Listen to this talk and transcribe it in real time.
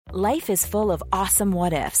Life is full of awesome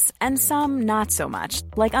what-ifs, and some not so much,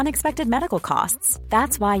 like unexpected medical costs.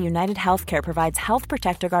 That's why United Healthcare provides Health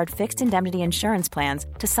Protector Guard fixed indemnity insurance plans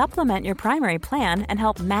to supplement your primary plan and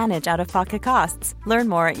help manage out-of-pocket costs. Learn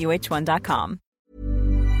more at uh1.com.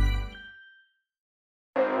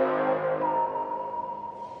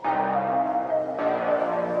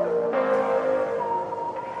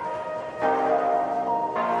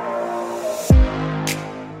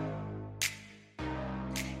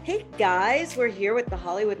 Hey guys, we're here with the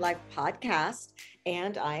Hollywood Life podcast,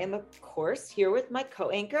 and I am, of course, here with my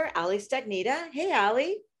co-anchor, Ali Stagnita. Hey,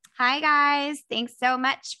 Ali. Hi, guys. Thanks so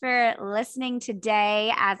much for listening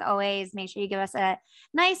today. As always, make sure you give us a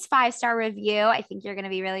nice 5-star review. I think you're going to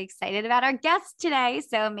be really excited about our guest today,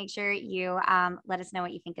 so make sure you let us know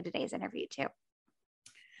what you think of today's interview too.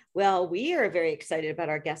 Well, we are very excited about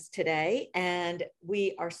our guest today, and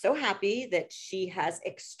we are so happy that she has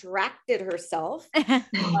extracted herself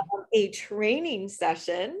from a training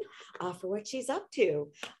session for what she's up to.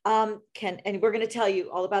 And we're going to tell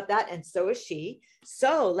you all about that, and so is she.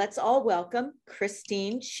 So let's all welcome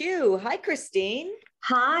Christine Chiu. Hi, Christine.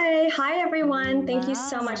 Hi, everyone. Thank you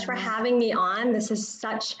so much for having me on. This is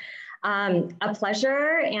such a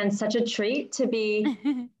pleasure and such a treat to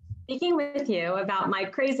be speaking with you about my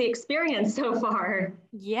crazy experience so far.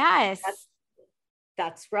 Yes.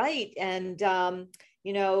 That's right. And,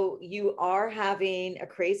 you are having a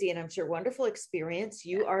crazy and I'm sure wonderful experience.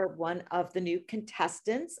 You are one of the new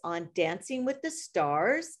contestants on Dancing with the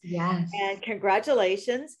Stars. Yes. And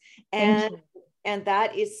congratulations. And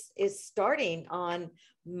that is starting on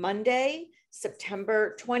Monday,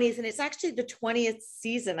 September 20th. And it's actually the 20th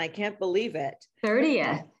season. I can't believe it.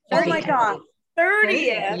 30th. Oh my God.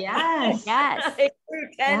 30th. Yes.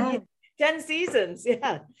 Yes. 10 seasons.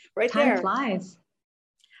 Yeah. Right Time there. flies.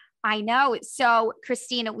 I know. So,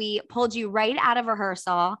 Christina, we pulled you right out of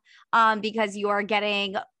rehearsal because you are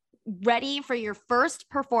getting ready for your first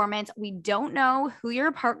performance. We don't know who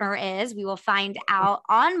your partner is. We will find out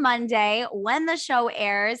on Monday when the show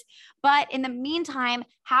airs. But in the meantime,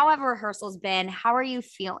 how have rehearsals been? How are you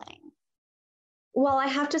feeling? Well, I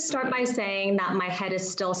have to start by saying that my head is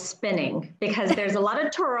still spinning because there's a lot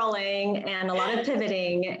of twirling and a lot of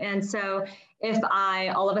pivoting. And so if I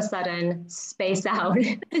all of a sudden space out,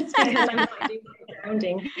 it's because I'm finding my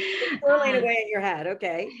grounding. Twirling away in your head.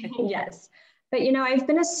 Okay. Yes. But, I've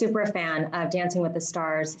been a super fan of Dancing with the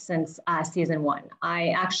Stars since season 1. I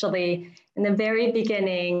actually, in the very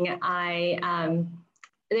beginning,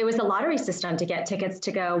 there was a lottery system to get tickets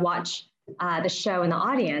to go watch the show in the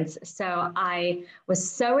audience. So I was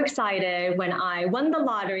so excited when I won the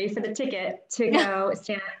lottery for the ticket to go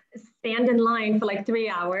stand in line for like 3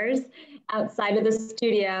 hours outside of the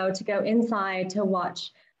studio to go inside to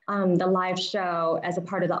watch the live show as a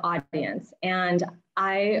part of the audience. And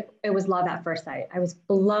it was love at first sight. I was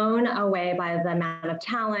blown away by the amount of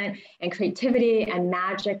talent and creativity and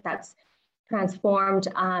magic that's transformed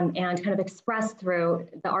and kind of expressed through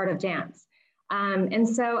the art of dance. And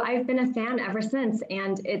so I've been a fan ever since,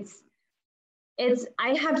 and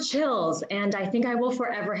I have chills, and I think I will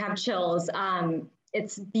forever have chills.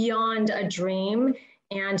 It's beyond a dream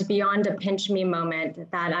and beyond a pinch me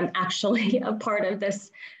moment that I'm actually a part of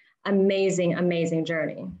this amazing, amazing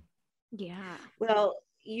journey. Yeah. Well,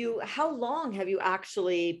 how long have you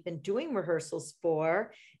actually been doing rehearsals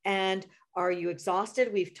for? And are you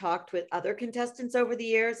exhausted? We've talked with other contestants over the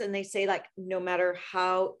years, and they say, like, no matter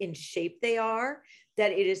how in shape they are,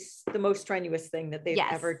 that it is the most strenuous thing that they've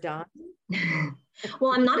ever done.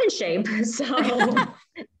 Well, I'm not in shape, so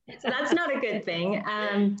that's not a good thing.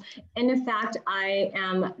 And in fact, I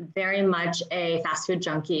am very much a fast food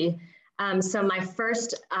junkie. So my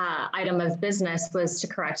first item of business was to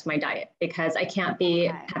correct my diet because I can't be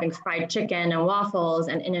having fried chicken and waffles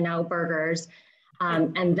and In-N-Out burgers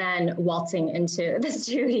and then waltzing into the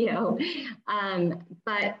studio.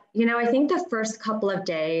 But, I think the first couple of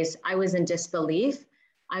days I was in disbelief.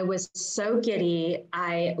 I was so giddy.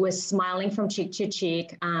 I was smiling from cheek to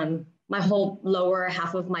cheek. My whole lower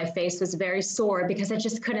half of my face was very sore because I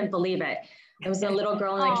just couldn't believe it. I was a little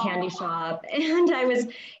girl in a candy shop, and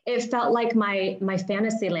it felt like my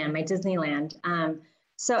fantasy land, my Disneyland.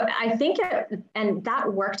 So I think and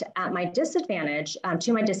that worked at my disadvantage,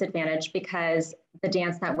 to my disadvantage, because the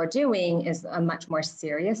dance that we're doing is a much more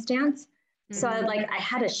serious dance. Mm-hmm. So I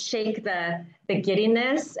had to shake the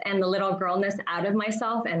giddiness and the little girlness out of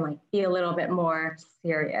myself and be a little bit more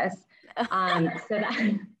serious.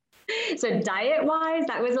 So diet-wise,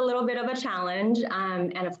 that was a little bit of a challenge.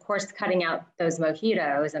 And of course, cutting out those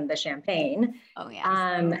mojitos and the champagne. Oh,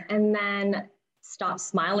 yeah. And then stop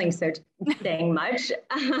smiling so dang much.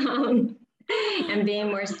 and being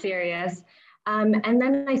more serious. And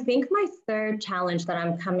then I think my third challenge that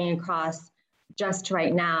I'm coming across just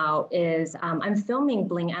right now is I'm filming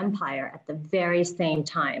Bling Empire at the very same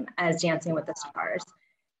time as Dancing with the Stars.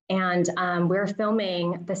 And we're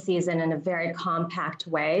filming the season in a very compact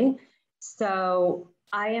way. So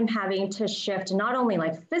I am having to shift not only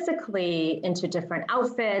like physically into different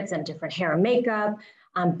outfits and different hair and makeup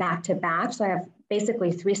back to back. So I have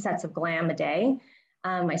basically 3 sets of glam a day.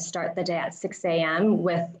 I start the day at 6 a.m.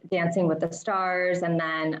 with Dancing with the Stars, and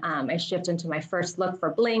then I shift into my first look for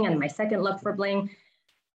Bling and my second look for Bling.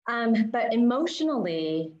 But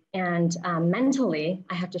emotionally and mentally,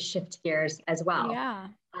 I have to shift gears as well. Yeah.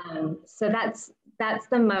 So that's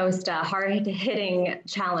the most hard-hitting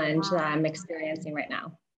challenge that I'm experiencing right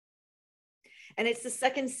now. And it's the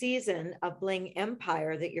second season of Bling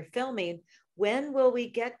Empire that you're filming. When will we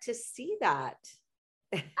get to see that?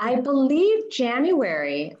 I believe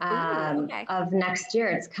January of next year.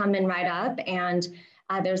 It's coming right up. And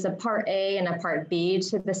there's a part A and a part B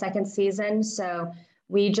to the second season. So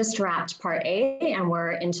we just wrapped part A and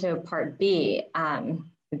we're into part B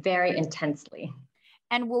very intensely.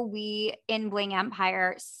 And will we in Bling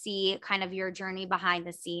Empire see kind of your journey behind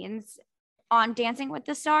the scenes on Dancing with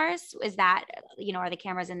the Stars? Is that, are the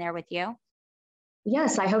cameras in there with you?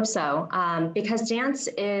 Yes, I hope so. Because dance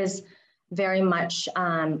is very much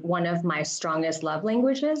one of my strongest love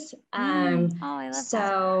languages. I love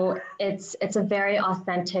so that. It's a very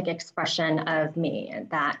authentic expression of me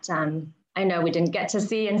that I know we didn't get to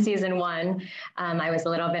see in season 1. I was a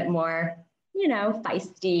little bit more,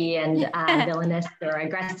 feisty and villainous or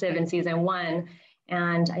aggressive in season 1.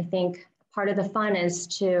 And I think part of the fun is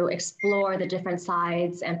to explore the different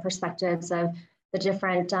sides and perspectives of the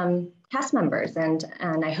different cast members. And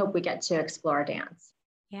I hope we get to explore dance.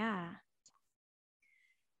 Yeah.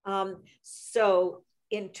 So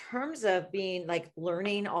in terms of being like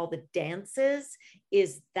learning all the dances,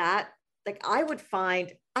 is that like, I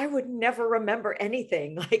would never remember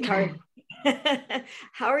anything like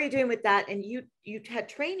how are you doing with that? And you had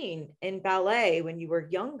training in ballet when you were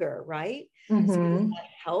younger, right? Mm-hmm. So does that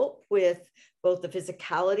help with both the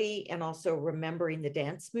physicality and also remembering the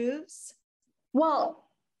dance moves? Well,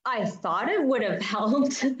 I thought it would have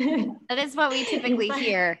helped. That is what we typically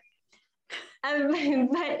hear.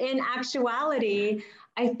 But in actuality,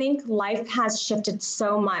 I think life has shifted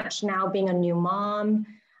so much now, being a new mom,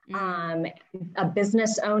 a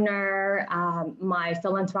business owner, my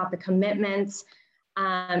philanthropic commitments,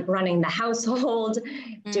 running the household,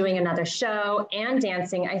 doing another show and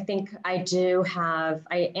dancing. I think I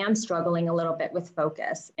am struggling a little bit with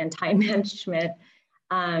focus and time management.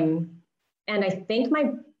 And I think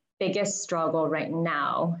my biggest struggle right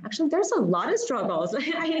now, actually, there's a lot of struggles.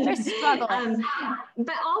 There's struggles.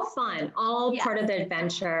 But all fun, all part of the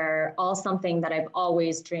adventure, all something that I've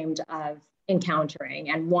always dreamed of encountering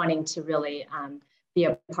and wanting to really be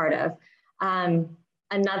a part of.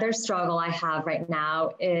 Another struggle I have right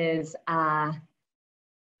now is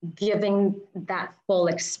giving that full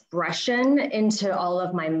expression into all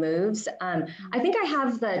of my moves. I think I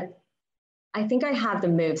have the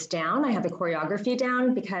moves down. I have the choreography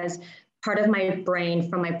down because part of my brain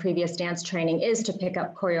from my previous dance training is to pick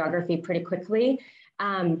up choreography pretty quickly.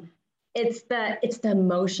 It's the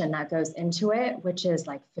emotion that goes into it, which is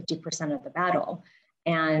like 50% of the battle.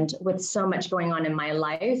 And with so much going on in my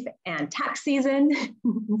life and tax season,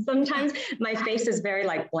 sometimes my face is very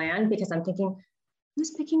like bland because I'm thinking,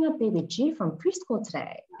 who's picking up baby G from preschool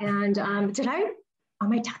today? And are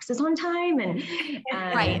my taxes on time? And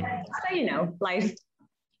right. So, life.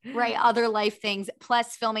 Right. Other life things,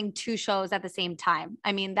 plus filming 2 shows at the same time.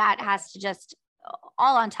 I mean, that has to just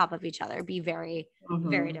all on top of each other be very,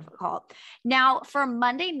 very difficult. Now for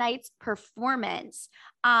Monday night's performance,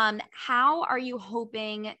 how are you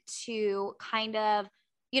hoping to kind of,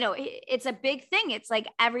 it's a big thing. It's like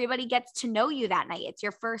everybody gets to know you that night. It's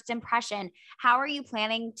your first impression. How are you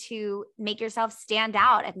planning to make yourself stand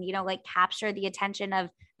out and, capture the attention of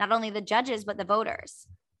not only the judges, but the voters,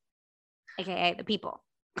 AKA the people?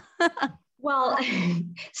 Well,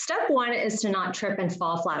 step 1 is to not trip and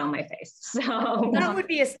fall flat on my face. So that would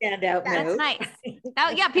be a standout move. That's nice.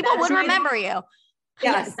 People would remember you.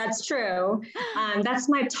 Yes, that's true. That's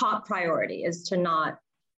my top priority is to not,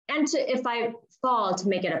 and to, if I fall, to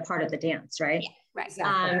make it a part of the dance, right? Yeah, right.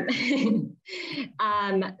 Exactly.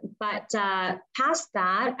 But past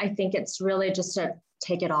that, I think it's really just to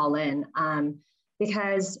take it all in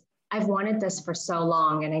because I've wanted this for so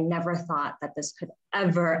long and I never thought that this could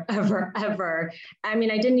ever. I mean,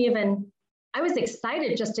 I was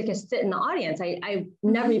excited just to sit in the audience. I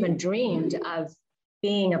never even dreamed of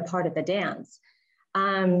being a part of the dance.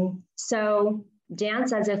 So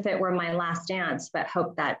dance as if it were my last dance, but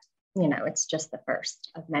hope that, it's just the first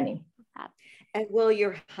of many. And will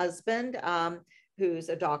your husband, who's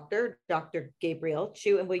a doctor, Dr. Gabriel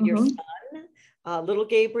Chu, and will your son, little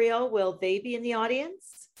Gabriel, will they be in the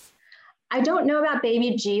audience? I don't know about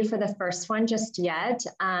baby G for the first one just yet.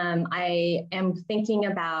 I am thinking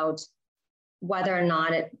about whether or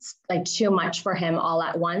not it's like too much for him all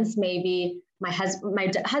at once. Maybe my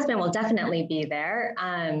husband will definitely be there.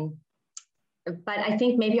 But I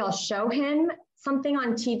think maybe I'll show him something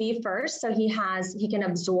on TV first, so he can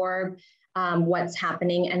absorb what's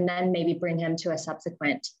happening, and then maybe bring him to a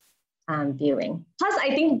subsequent viewing. Plus,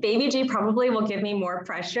 I think baby G probably will give me more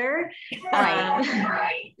pressure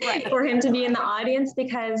for him to be in the audience,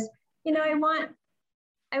 because, I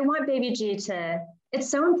want baby G it's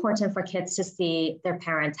so important for kids to see their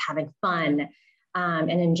parents having fun and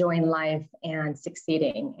enjoying life and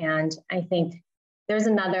succeeding. And I think there's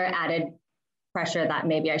another added pressure that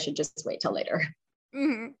maybe I should just wait till later.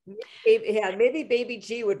 Mm-hmm. Yeah, maybe baby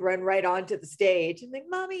G would run right onto the stage and think,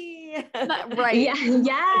 "Mommy." Right. Yeah,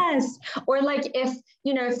 yes. Or like if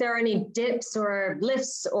there are any dips or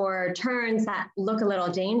lifts or turns that look a little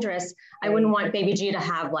dangerous, I wouldn't want baby G to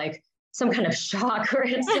have like some kind of shock or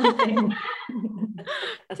something.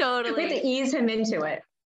 Totally. We have to ease him into it.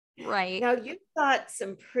 Right. Now you've got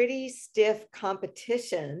some pretty stiff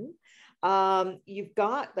competition. You've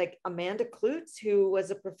got like Amanda Kloots, who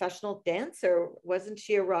was a professional dancer. Wasn't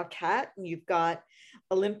she a Rockette? And you've got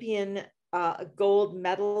Olympian gold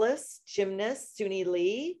medalist gymnast Suni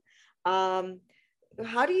Lee.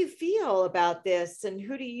 How do you feel about this? And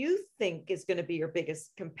who do you think is going to be your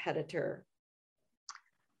biggest competitor?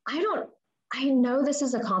 I know this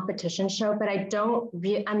is a competition show, but I've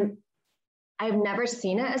never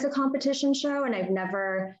seen it as a competition show, and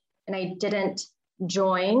I didn't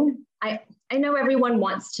join. I know everyone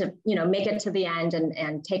wants to, make it to the end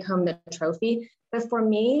and take home the trophy. But for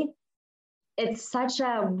me, it's such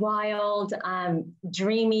a wild,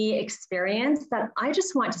 dreamy experience that I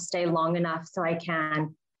just want to stay long enough so I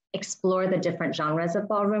can explore the different genres of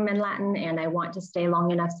ballroom and Latin. And I want to stay long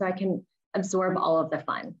enough so I can absorb all of the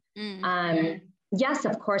fun. Mm-hmm. Yes,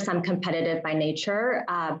 of course, I'm competitive by nature,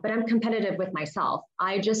 but I'm competitive with myself.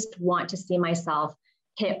 I just want to see myself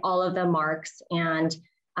hit all of the marks and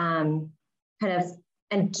do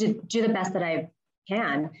the best that I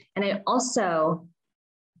can. And I also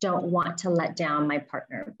don't want to let down my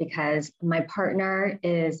partner, because my partner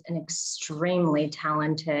is an extremely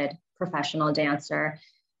talented professional dancer.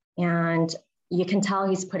 And you can tell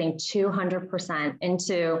he's putting 200%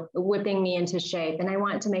 into whipping me into shape. And I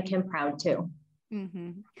want to make him proud too.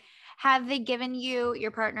 Mm-hmm. Have they given you,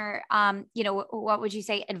 your partner, what would you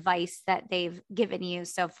say advice that they've given you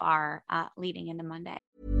so far leading into Monday?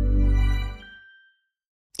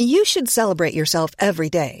 You should celebrate yourself every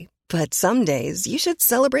day, but some days you should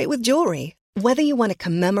celebrate with jewelry. Whether you want to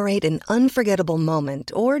commemorate an unforgettable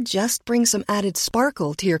moment or just bring some added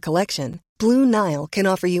sparkle to your collection, Blue Nile can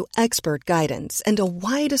offer you expert guidance and a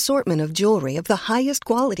wide assortment of jewelry of the highest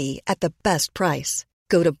quality at the best price.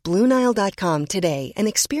 Go to BlueNile.com today and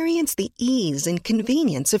experience the ease and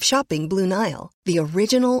convenience of shopping Blue Nile, the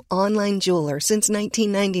original online jeweler since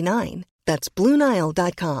 1999. That's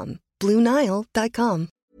BlueNile.com. BlueNile.com.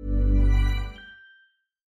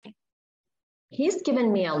 He's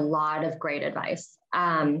given me a lot of great advice,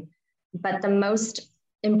 but the most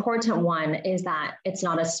important one is that it's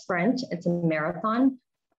not a sprint, it's a marathon.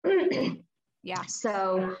 Yeah.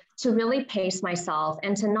 So to really pace myself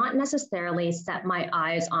and to not necessarily set my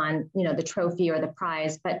eyes on, the trophy or the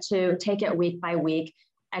prize, but to take it week by week,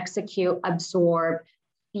 execute, absorb,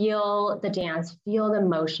 feel the dance, feel the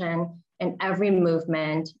motion in every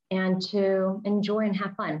movement, and to enjoy and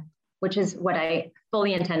have fun, which is what I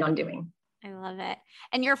fully intend on doing. I love it.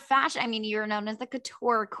 And your fashion, you're known as the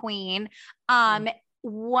couture queen.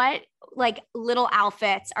 What little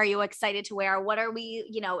outfits are you excited to wear? What are we,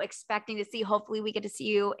 expecting to see? Hopefully we get to see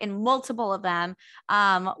you in multiple of them.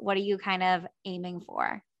 What are you kind of aiming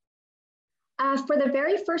for? For the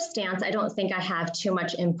very first dance, I don't think I have too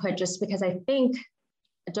much input, just because I think,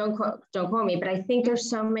 don't quote me, but I think there's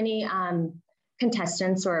so many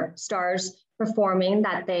contestants or stars performing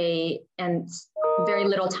and very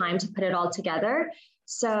little time to put it all together.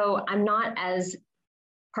 So I'm not as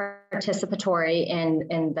participatory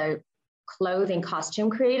in the clothing costume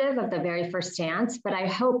creative of the very first dance, but I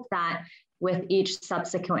hope that with each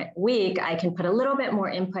subsequent week, I can put a little bit more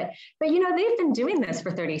input. But they've been doing this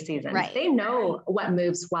for 30 seasons. Right. They know what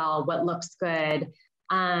moves well, what looks good.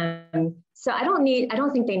 So I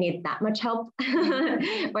don't think they need that much help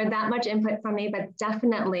or that much input from me, but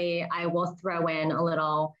definitely I will throw in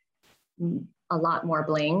a lot more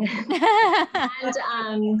bling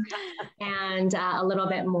and a little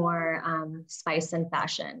bit more spice and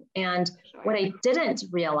fashion. And what I didn't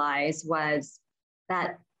realize was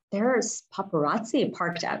that there's paparazzi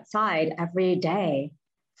parked outside every day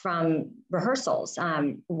from rehearsals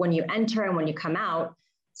when you enter and when you come out.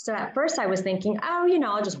 So at first I was thinking, oh,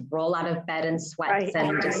 I'll just roll out of bed in sweats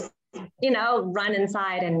and just, run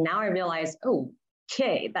inside. And now I realize, oh,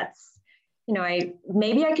 okay, that's,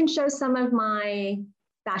 maybe I can show some of my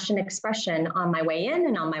fashion expression on my way in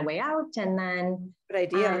and on my way out. And then good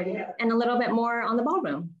idea. And a little bit more on the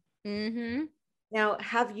ballroom. Mm-hmm. Now,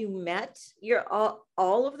 have you met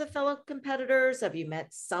all of the fellow competitors? Have you met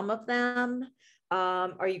some of them?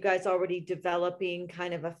 Are you guys already developing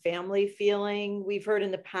kind of a family feeling? We've heard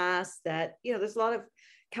in the past that, there's a lot of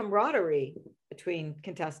camaraderie between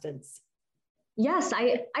contestants. Yes,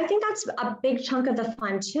 I think that's a big chunk of the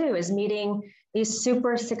fun too, is meeting these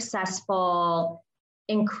super successful,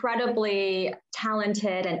 incredibly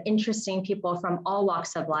talented and interesting people from all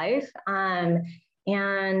walks of life. And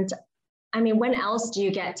I mean, when else do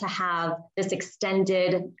you get to have this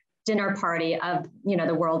extended dinner party of,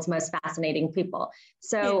 the world's most fascinating people?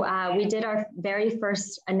 So we did our very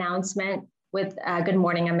first announcement with Good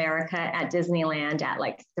Morning America at Disneyland at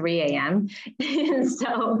like 3 a.m. And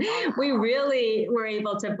so we really were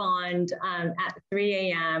able to bond at 3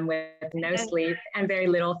 a.m. with no sleep and very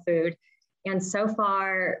little food. And so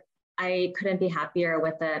far, I couldn't be happier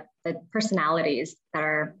with the personalities that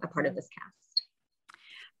are a part of this cast.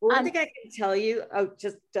 Well, one thing I can tell you,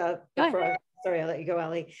 sorry, I'll let you go,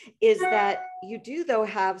 Allie, is that you do, though,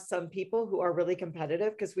 have some people who are really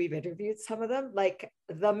competitive, because we've interviewed some of them, like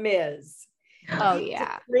The Miz. Oh,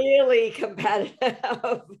 yeah. Really competitive.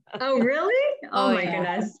 Oh, really? Oh, my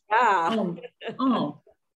goodness. Yeah. Oh.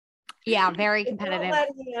 Yeah, very competitive.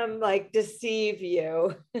 Don't let him deceive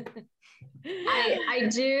you. I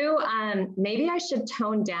do. Maybe I should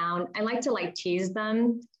tone down. I like to tease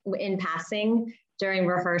them in passing during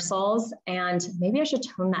rehearsals, and maybe I should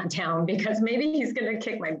tone that down, because maybe he's going to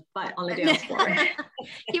kick my butt on the dance floor.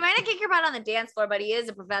 He might not kick your butt on the dance floor, but he is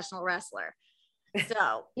a professional wrestler.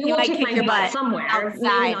 So he might kick your butt somewhere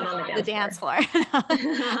outside the dance floor.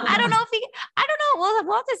 I don't know.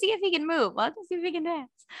 We'll have to see if he can move. We'll have to see if he can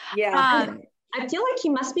dance. Yeah. I feel like he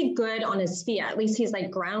must be good on his feet. At least he's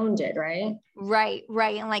grounded, right? Right.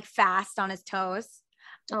 And fast on his toes.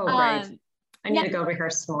 Oh, right. I need to go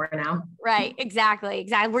rehearse more now. Right. Exactly.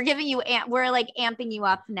 We're giving you, we're amping you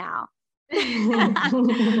up now.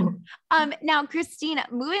 Now, Christine,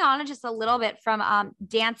 moving on just a little bit from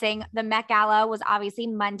dancing, the Met Gala was obviously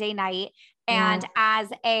Monday night. And as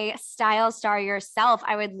a style star yourself,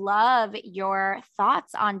 I would love your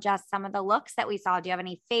thoughts on just some of the looks that we saw. Do you have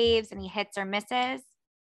any faves, any hits or misses?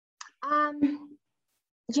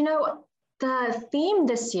 The theme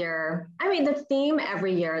this year, the theme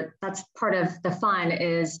every year, that's part of the fun,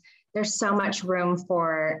 is there's so much room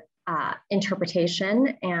for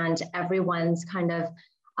interpretation and everyone's kind of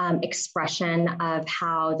expression of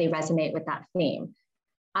how they resonate with that theme.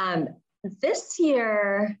 This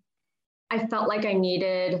year, I felt like I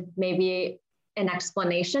needed maybe an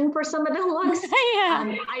explanation for some of the looks.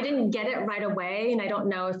 Yeah. I didn't get it right away, and I don't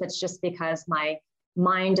know if it's just because my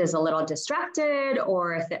mind is a little distracted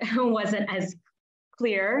or if it wasn't as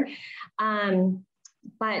clear.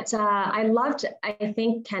 But I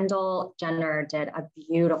think Kendall Jenner did a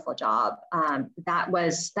beautiful job. That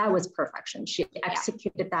was perfection. She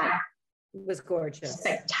executed that. It was gorgeous.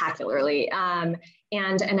 Spectacularly. And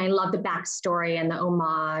I love the backstory and the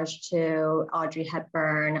homage to Audrey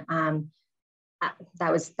Hepburn.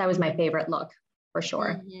 That was my favorite look for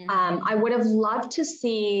sure. Mm-hmm. I would have loved to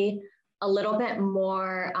see a little bit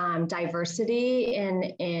more diversity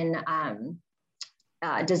in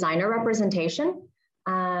designer representation.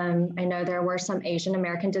 I know there were some Asian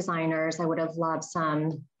American designers. I would have loved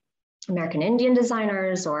some American Indian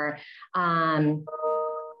designers, or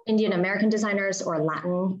Indian American designers, or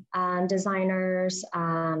Latin designers.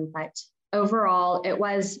 But overall, it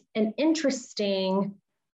was an interesting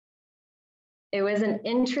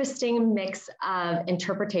mix of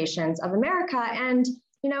interpretations of America. And,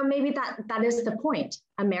 maybe that is the point.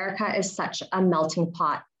 America is such a melting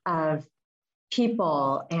pot of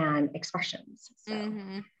people and expressions. So.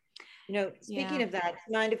 Mm-hmm. Speaking of that,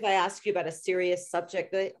 mind if I ask you about a serious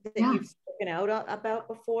subject that you've spoken out about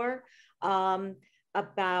before?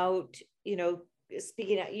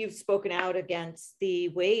 You've spoken out against the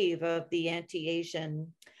wave of the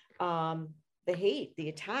anti-Asian, the hate, the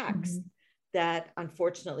attacks. that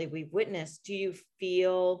unfortunately we've witnessed. Do you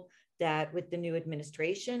feel that with the new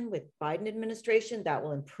administration, with Biden administration, that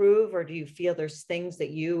will improve, or do you feel there's things that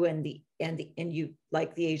you and you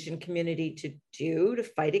like the Asian community to do to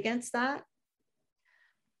fight against that?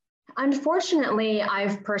 Unfortunately,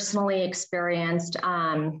 I've personally experienced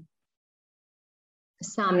some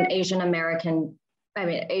Asian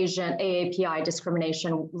AAPI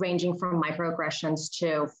discrimination, ranging from microaggressions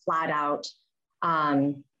to flat out,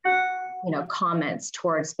 comments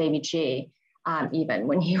towards baby G, even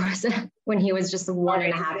when he was just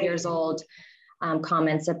 1.5 years old.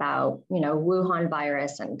 Comments about, Wuhan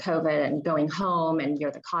virus and COVID and going home and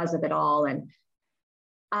you're the cause of it all. And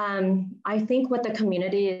I think what the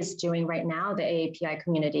community is doing right now, the AAPI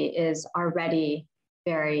community, is already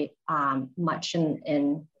very much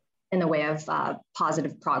in the way of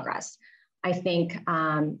positive progress. I think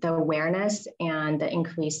the awareness and the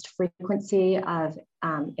increased frequency of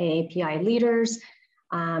AAPI leaders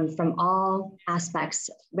from all aspects,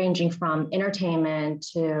 ranging from entertainment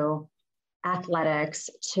to athletics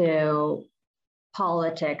to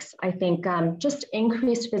politics, I think just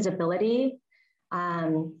increased visibility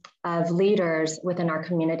of leaders within our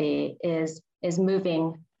community is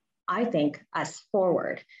moving, I think, us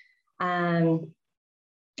forward.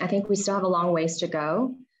 I think we still have a long ways to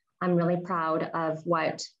go. I'm really proud of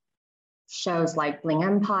what shows like Bling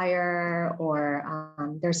Empire,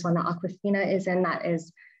 or there's one that Awkwafina is in that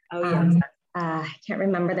is, I can't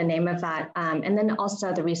remember the name of that. And then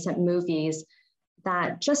also the recent movies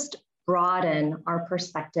that just broaden our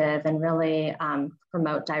perspective and really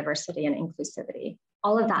promote diversity and inclusivity.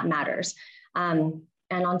 All of that matters. And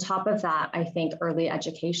on top of that, I think early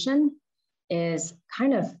education is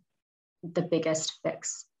kind of the biggest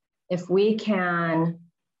fix. If we can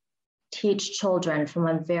teach children from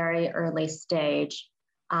a very early stage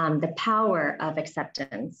the power of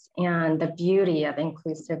acceptance and the beauty of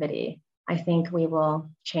inclusivity, I think we will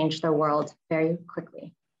change the world very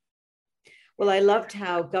quickly. Well, I loved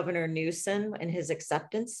how Governor Newsom in his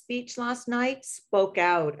acceptance speech last night spoke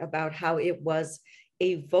out about how it was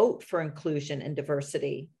a vote for inclusion and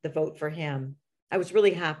diversity, the vote for him. I was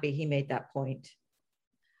really happy he made that point.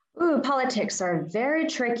 Ooh, politics are very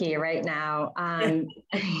tricky right now.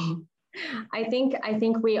 I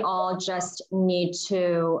think we all just need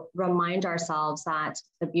to remind ourselves that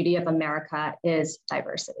the beauty of America is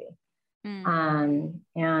diversity. And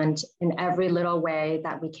in every little way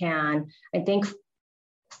that we can. I think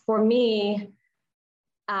for me,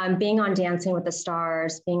 being on Dancing with the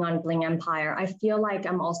Stars, being on Bling Empire, I feel like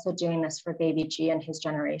I'm also doing this for baby G and his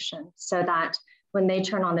generation, so that when they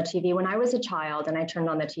turn on the TV, when I was a child and I turned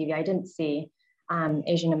on the TV, I didn't see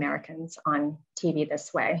Asian Americans on TV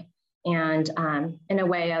this way. And in a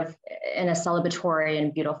celebratory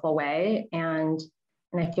and beautiful way. And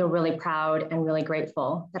I feel really proud and really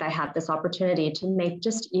grateful that I have this opportunity to make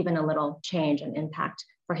just even a little change and impact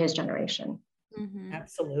for his generation. Mm-hmm.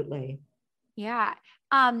 Absolutely. Yeah.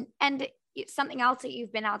 And something else that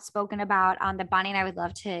you've been outspoken about that Bonnie and I would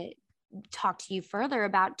love to talk to you further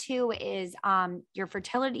about too is your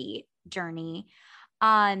fertility journey.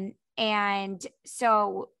 And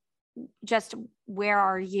so just where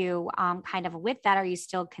are you kind of with that? Are you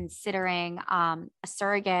still considering a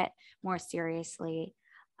surrogate more seriously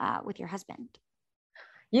with your husband?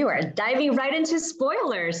 You are diving right into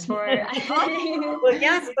spoilers for. Well,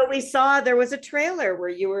 yes, but we saw there was a trailer where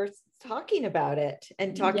you were talking about it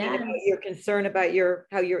and talking about your concern about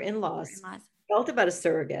how your in-laws felt about a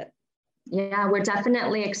surrogate. Yeah, we're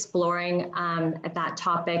definitely exploring that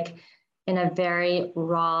topic in a very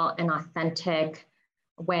raw and authentic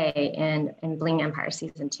way in Bling Empire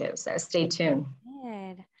season 2. So stay tuned.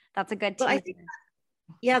 Good. That's a good teaser.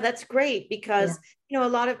 Yeah, that's great because, a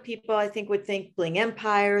lot of people I think would think Bling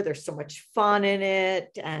Empire, there's so much fun in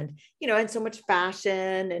it and, and so much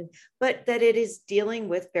fashion but that it is dealing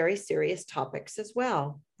with very serious topics as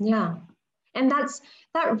well. Yeah. And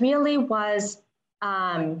that really was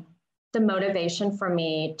the motivation for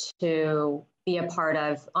me to be a part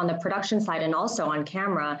of on the production side and also on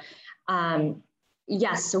camera.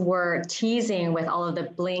 Yes, we're teasing with all of the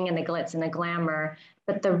bling and the glitz and the glamour,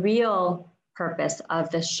 but the real purpose of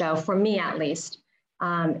this show, for me at least,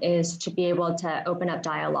 is to be able to open up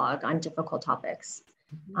dialogue on difficult topics,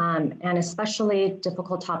 and especially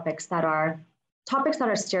difficult topics that are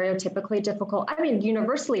stereotypically difficult. I mean,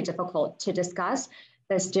 universally difficult to discuss,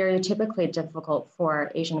 but stereotypically difficult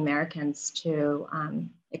for Asian Americans to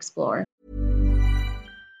explore.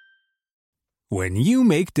 When you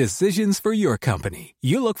make decisions for your company,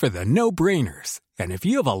 you look for the no-brainers. And if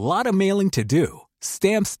you have a lot of mailing to do,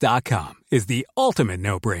 Stamps.com is the ultimate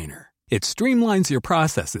no-brainer. It streamlines your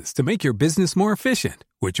processes to make your business more efficient,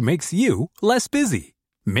 which makes you less busy.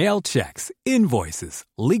 Mail checks, invoices,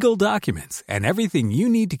 legal documents, and everything you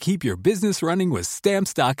need to keep your business running with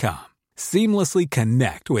Stamps.com. Seamlessly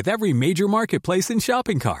connect with every major marketplace and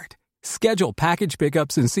shopping cart. Schedule package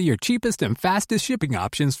pickups and see your cheapest and fastest shipping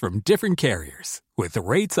options from different carriers, with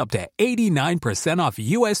rates up to 89% off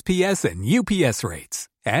USPS and UPS rates.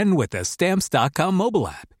 And with the Stamps.com mobile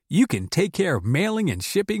app, you can take care of mailing and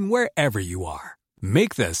shipping wherever you are.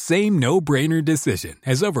 Make the same no-brainer decision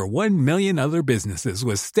as over 1 million other businesses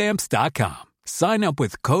with Stamps.com. Sign up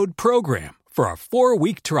with code PROGRAM for a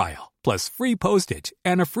 4-week trial, plus free postage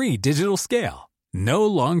and a free digital scale. No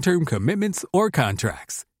long-term commitments or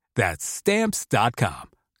contracts. That's Stamps.com.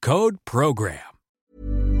 Code PROGRAM.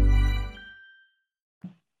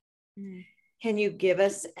 Can you give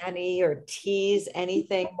us any or tease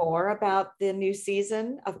anything more about the new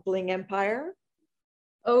season of Bling Empire?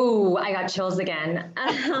 Oh, I got chills again.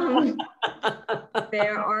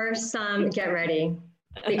 There are some, get ready,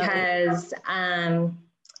 because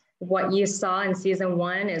what you saw in season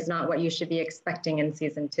 1 is not what you should be expecting in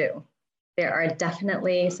season 2. There are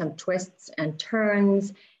definitely some twists and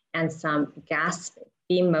turns and some gaspy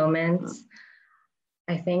moments.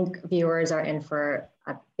 I think viewers are in for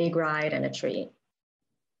a big ride and a treat.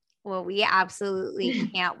 Well, we absolutely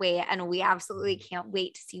can't wait. And we absolutely can't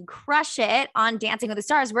wait to see you crush it on Dancing with the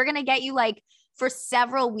Stars. We're going to get you like for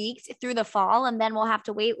several weeks through the fall, and then we'll have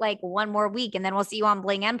to wait like one more week, and then we'll see you on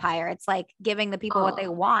Bling Empire. It's like giving the people what they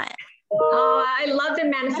want. Oh, I love the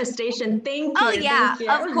manifestation. Thank you. Oh yeah,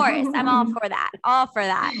 of course. I'm all for that. All for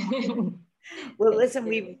that. Well, listen,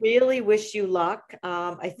 we really wish you luck.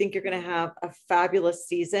 I think you're going to have a fabulous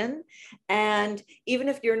season. And even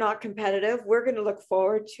if you're not competitive, we're going to look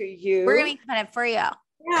forward to you. We're going to be competitive for you.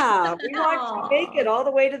 Yeah, we want to make it all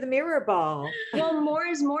the way to the mirror ball. Well, more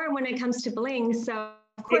is more when it comes to bling. So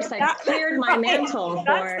of course I've cleared my mantle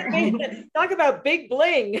for talk about big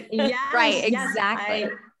bling. Yes, right, exactly.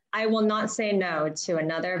 Yes, I will not say no to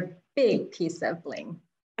another big piece of bling.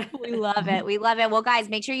 We love it. We love it. Well, guys,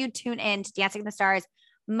 make sure you tune in to Dancing with the Stars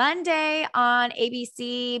Monday on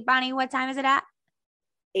ABC. Bonnie, what time is it at?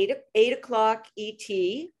 8 o'clock ET.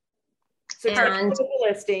 So check the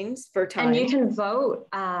listings for time. And you can vote.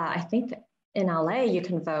 I think in LA you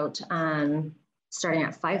can vote starting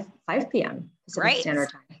at 5 p.m. Pacific Standard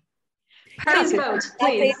Time. Please vote.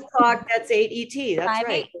 Please. That's 8 o'clock. That's 8 ET. That's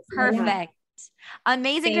right. Perfect.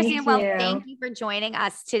 Amazing, Christina. Well, thank you for joining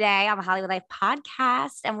us today on the Hollywood Life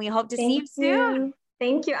podcast, and we hope to see you soon.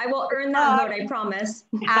 Thank you. I will earn that vote, I promise.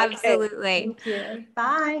 Absolutely. Thank you.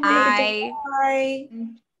 Bye. Bye. Bye.